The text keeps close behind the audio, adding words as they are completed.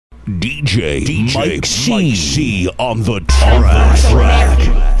DJ Mike C on the track.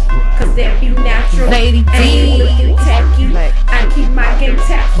 Cause that be natural. Lady D. I keep my game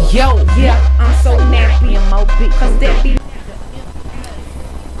tapped. Yo, yeah, I'm so nappy. Cause that be.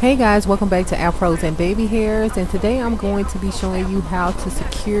 Hey guys, welcome back to Afros and Baby Hairs, and today I'm going to be showing you how to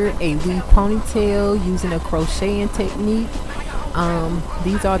secure a weave ponytail using a crocheting technique.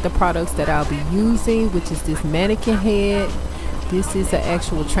 These are the products that I'll be using, which is this mannequin head. This is an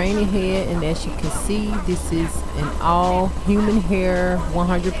actual training head, and as you can see, this is an all human hair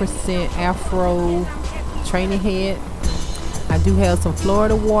 100% Afro training head. I do have some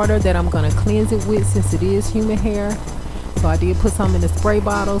Florida water that I'm going to cleanse it with since it is human hair. So I did put some in the spray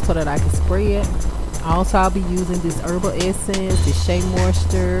bottle so that I can spray it. Also, I'll be using this herbal essence, this shea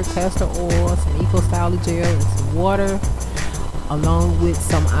moisture, castor oil, some eco styler gel, and some water, along with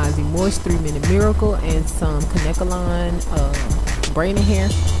some Ozzy Moist 3-Minute Miracle and some Kanekalon braiding hair,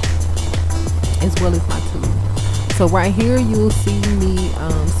 as well as my tool. So right here you'll see me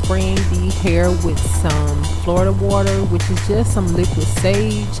spraying the hair with some Florida water, which is just some liquid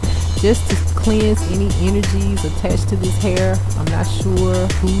sage, just to cleanse any energies attached to this hair. I'm not sure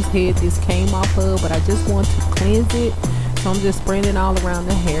whose head this came off of, but I just want to cleanse it. So I'm just spraying it all around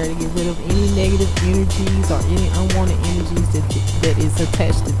the hair to get rid of any negative energies or any unwanted energies that is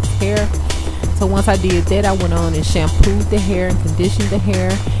attached to this hair. So once I did that, I went on and shampooed the hair and conditioned the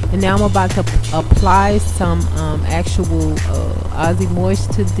hair. And now I'm about to apply some actual Ozzy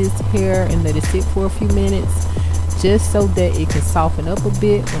Moist to this hair and let it sit for a few minutes, just so that it can soften up a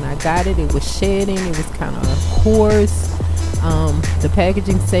bit. When I got it, it was shedding, it was kind of coarse. The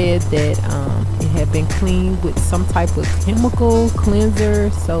packaging said that it had been cleaned with some type of chemical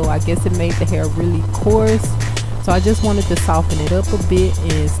cleanser, so I guess it made the hair really coarse. So I just wanted to soften it up a bit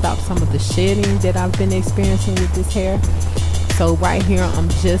and stop some of the shedding that I've been experiencing with this hair. So right here I'm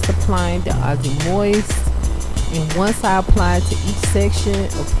just applying the Ozzy Moist, and once I apply it to each section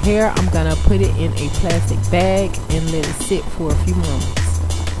of hair, I'm gonna put it in a plastic bag and let it sit for a few moments.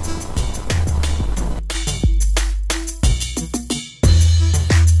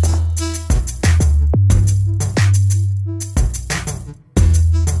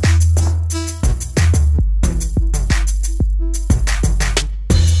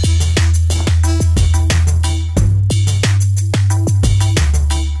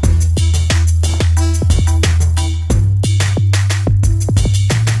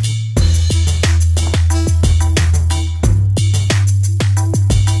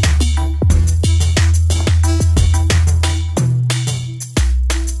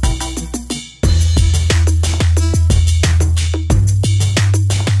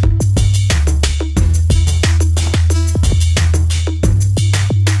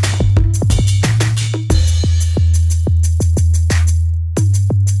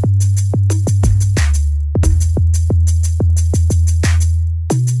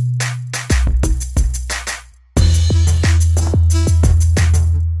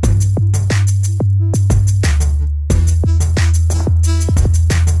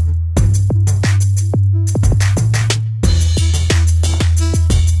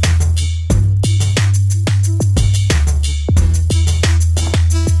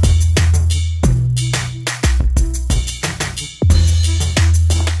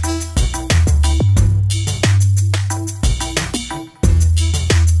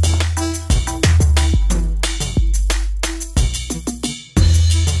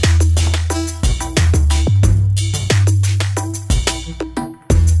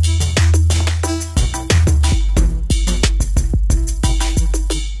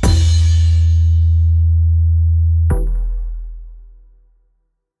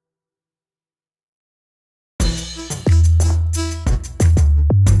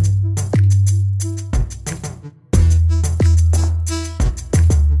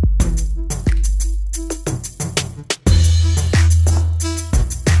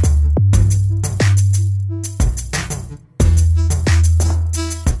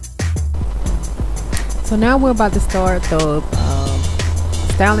 So now we're about to start the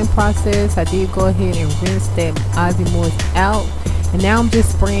styling process. I did go ahead and rinse that Ozzy Moist out, and now I'm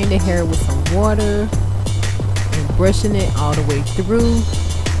just spraying the hair with some water and brushing it all the way through.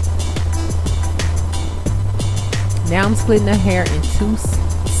 Now I'm splitting the hair in two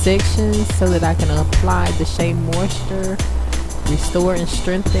sections so that I can apply the shea moisture, restore and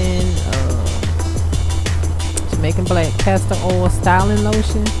strengthen Jamaican black castor oil styling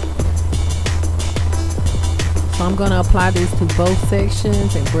lotion. So I'm going to apply this to both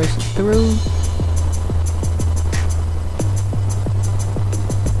sections and brush it through.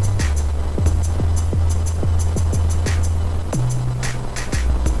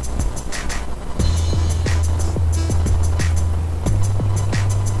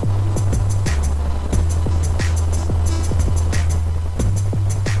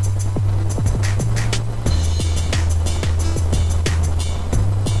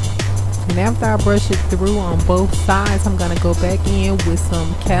 And after I brush it through on both sides, I'm gonna go back in with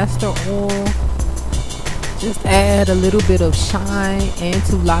some castor oil. Just add a little bit of shine and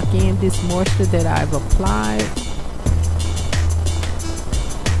to lock in this moisture that I've applied.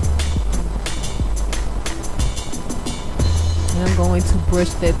 And I'm going to brush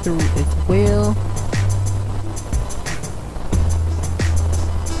that through as well.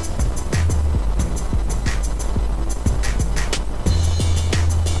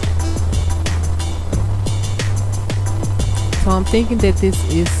 So I'm thinking that this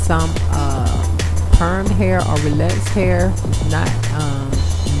is some permed hair or relaxed hair. It's not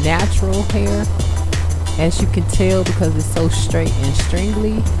natural hair, as you can tell, because it's so straight and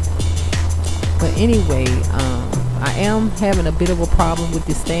stringly. But anyway, I am having a bit of a problem with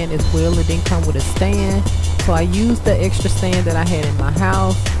this stand as well. It didn't come with a stand, so I used the extra stand that I had in my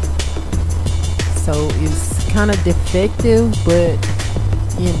house. So it's kind of defective, but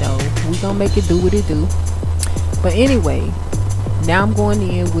you know, we're gonna make it do what it do. But anyway, now I'm going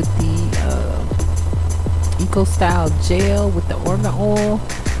in with the Eco Style gel with the argan oil,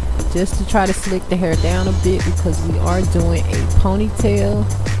 just to try to slick the hair down a bit, because we are doing a ponytail,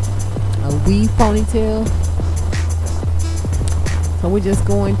 a weave ponytail. So we're just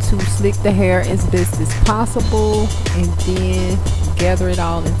going to slick the hair as best as possible and then gather it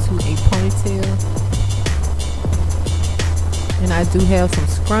all into a ponytail. And I do have some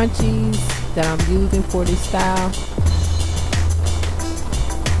scrunchies that I'm using for this style.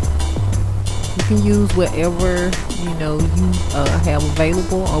 You can use whatever you know you have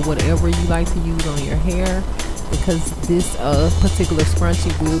available, or whatever you like to use on your hair, because this particular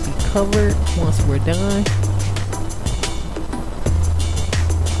scrunchie will be covered once we're done.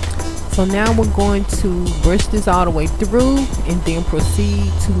 So now we're going to brush this all the way through and then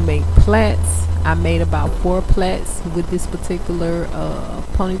proceed to make plaits. I made about 4 plaits with this particular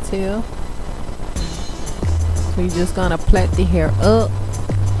ponytail. So you're just gonna plait the hair up.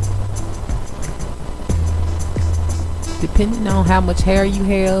 Depending on how much hair you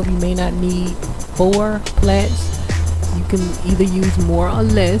have, you may not need 4 plaits. You can either use more or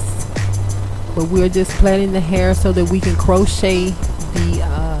less, but we're just plaiting the hair so that we can crochet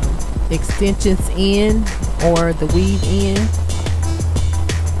the extensions in, or the weave in.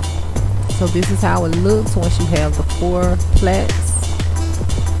 So this is how it looks once you have the 4 plaits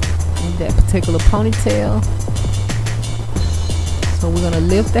in that particular ponytail. So we're going to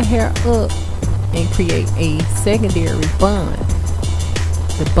lift the hair up and create a secondary bun.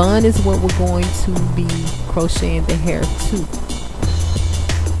 The bun is what we're going to be crocheting the hair to.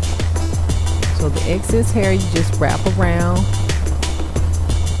 So the excess hair you just wrap around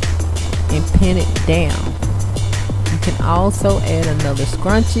and pin it down. You can also add another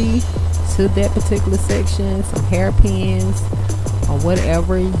scrunchie to that particular section, some hairpins or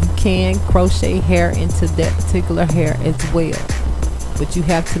whatever. You can crochet hair into that particular hair as well, but you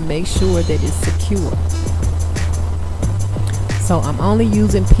have to make sure that it's secure. So I'm only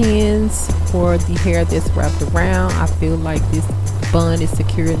using pins for the hair that's wrapped around. I feel like this bun is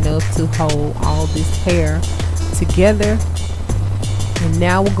secure enough to hold all this hair together. And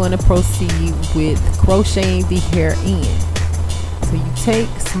now we're going to proceed with crocheting the hair in. So you take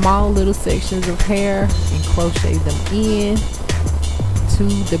small little sections of hair and crochet them in to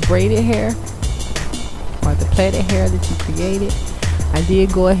the braided hair or the plaited hair that you created. I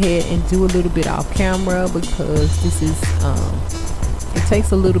did go ahead and do a little bit off camera because this is it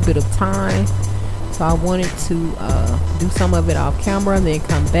takes a little bit of time, so I wanted to do some of it off camera and then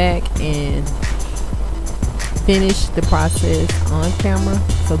come back and finish the process on camera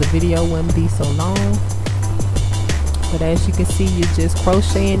so the video wouldn't be so long. But as you can see, you're just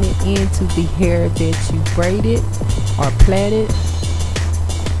crocheting it into the hair that you braided or plaited,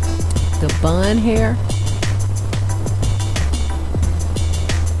 the bun hair.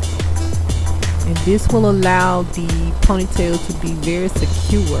 And this will allow the ponytail to be very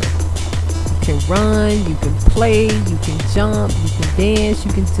secure. You can run, you can play, you can jump, you can dance,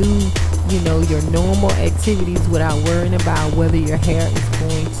 you can do, you know, your normal activities without worrying about whether your hair is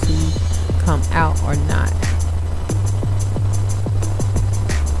going to come out or not.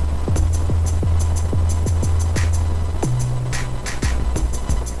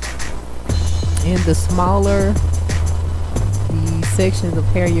 And the smaller the sections of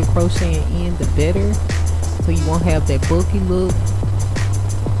hair you're crocheting in, the better, so you won't have that bulky look.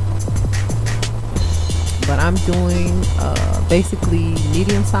 But I'm doing basically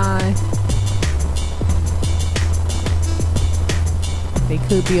medium size. They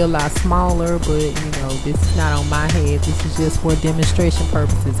could be a lot smaller, but you know, this is not on my head. This is just for demonstration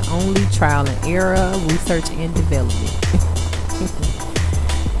purposes only, trial and error, research and development.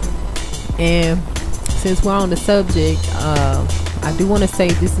 And since we're on the subject, I do want to say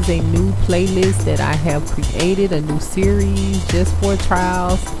this is a new playlist that I have created, a new series just for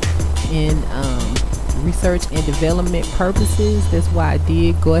trials and research and development purposes. That's why I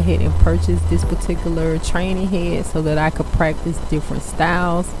did go ahead and purchase this particular training head so that I could practice different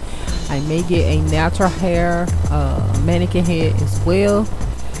styles. I may get a natural hair mannequin head as well,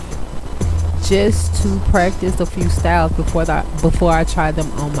 just to practice a few styles before I try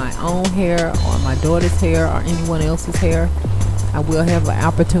them on my own hair or my daughter's hair or anyone else's hair. I will have an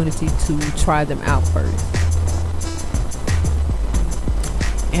opportunity to try them out first,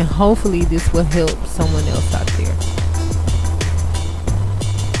 and hopefully this will help someone else out there.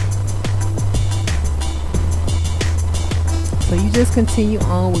 So you just continue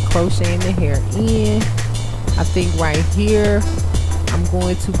on with crocheting the hair in. I think right here I'm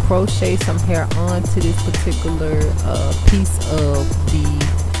going to crochet some hair onto this particular piece of the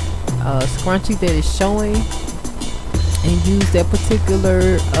scrunchie that is showing, and use that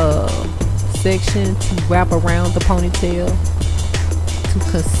particular section to wrap around the ponytail to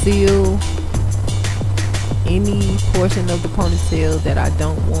conceal any portion of the ponytail that I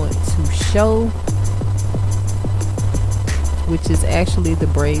don't want to show, which is actually the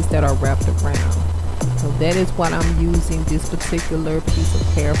braids that are wrapped around. So that is what I'm using this particular piece of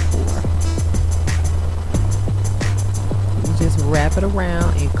hair for. You just wrap it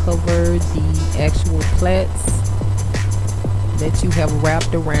around and cover the actual plaits that you have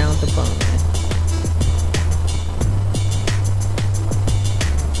wrapped around the bun.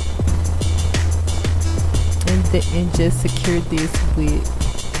 And just secure this with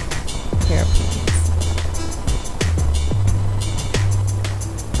hairpins.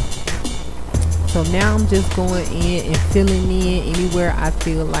 So now I'm just going in and filling in anywhere I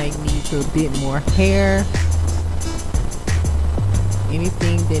feel like needs a bit more hair.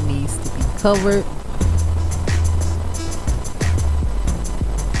 Anything that needs to be covered.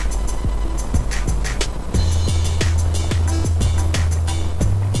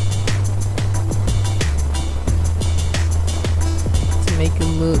 To make it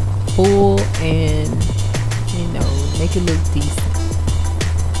look full and, you know, make it look decent.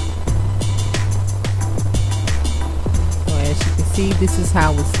 See, this is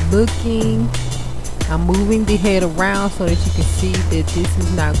how it's looking. I'm moving the head around so that you can see that this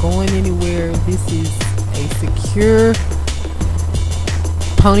is not going anywhere. This is a secure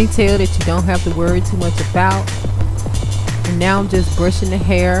ponytail that you don't have to worry too much about. And now I'm just brushing the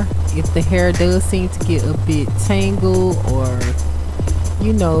hair. If the hair does seem to get a bit tangled or,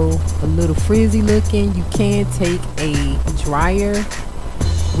 you know, a little frizzy looking, you can take a dryer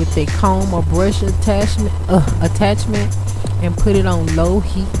with a comb or brush attachment and put it on low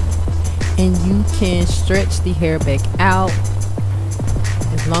heat, and you can stretch the hair back out.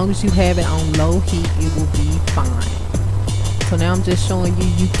 As long as you have it on low heat, it will be fine. So now I'm just showing you,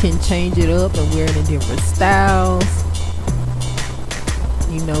 you can change it up and wear it in different styles.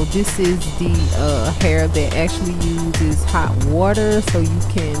 You know, this is the hair that actually uses hot water, so you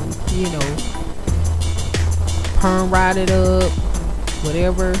can, you know, perm ride it up,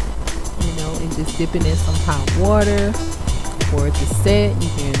 whatever, you know, and just dip it in some hot water. For it to set, you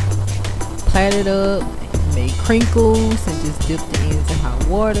can plait it up, make crinkles, and just dip the ends in hot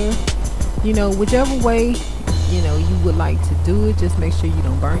water. You know, whichever way, you know, you would like to do it, just make sure you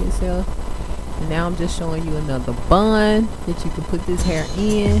don't burn yourself. And now I'm just showing you another bun that you can put this hair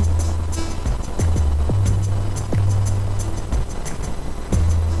in.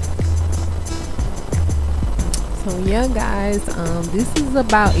 So yeah guys, this is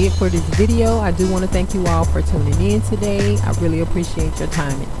about it for this video. I do want to thank you all for tuning in today. I really appreciate your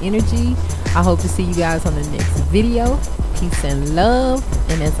time and energy. I hope to see you guys on the next video. Peace and love,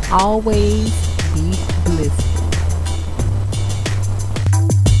 and as always, be blissful.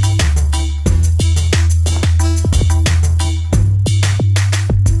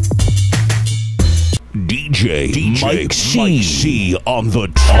 DJ Mike C on the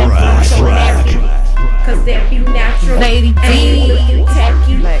track. Cause that be natural. Lady D, looking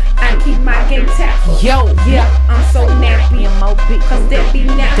tacky. I keep my game tacky. Yo, yeah, I'm so nappy. Cause that be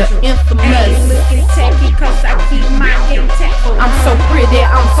natural. The infamous. Looking tacky. Cause I keep my game tacky. I'm so pretty,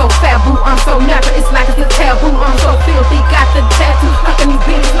 I'm so faboo, I'm so natural. It's like it's a taboo. I'm so filthy, got the tattoo. Stuck in these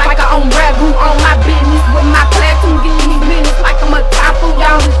business like I own ragu. On my business with my platoon. Getting these business like I'm a typhoon.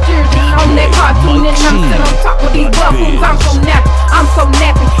 Y'all is cheering on that cartoon. And I'm sitting on top with these buffoons. I'm so nappy, I'm so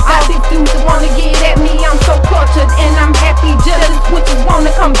nappy. All these dudes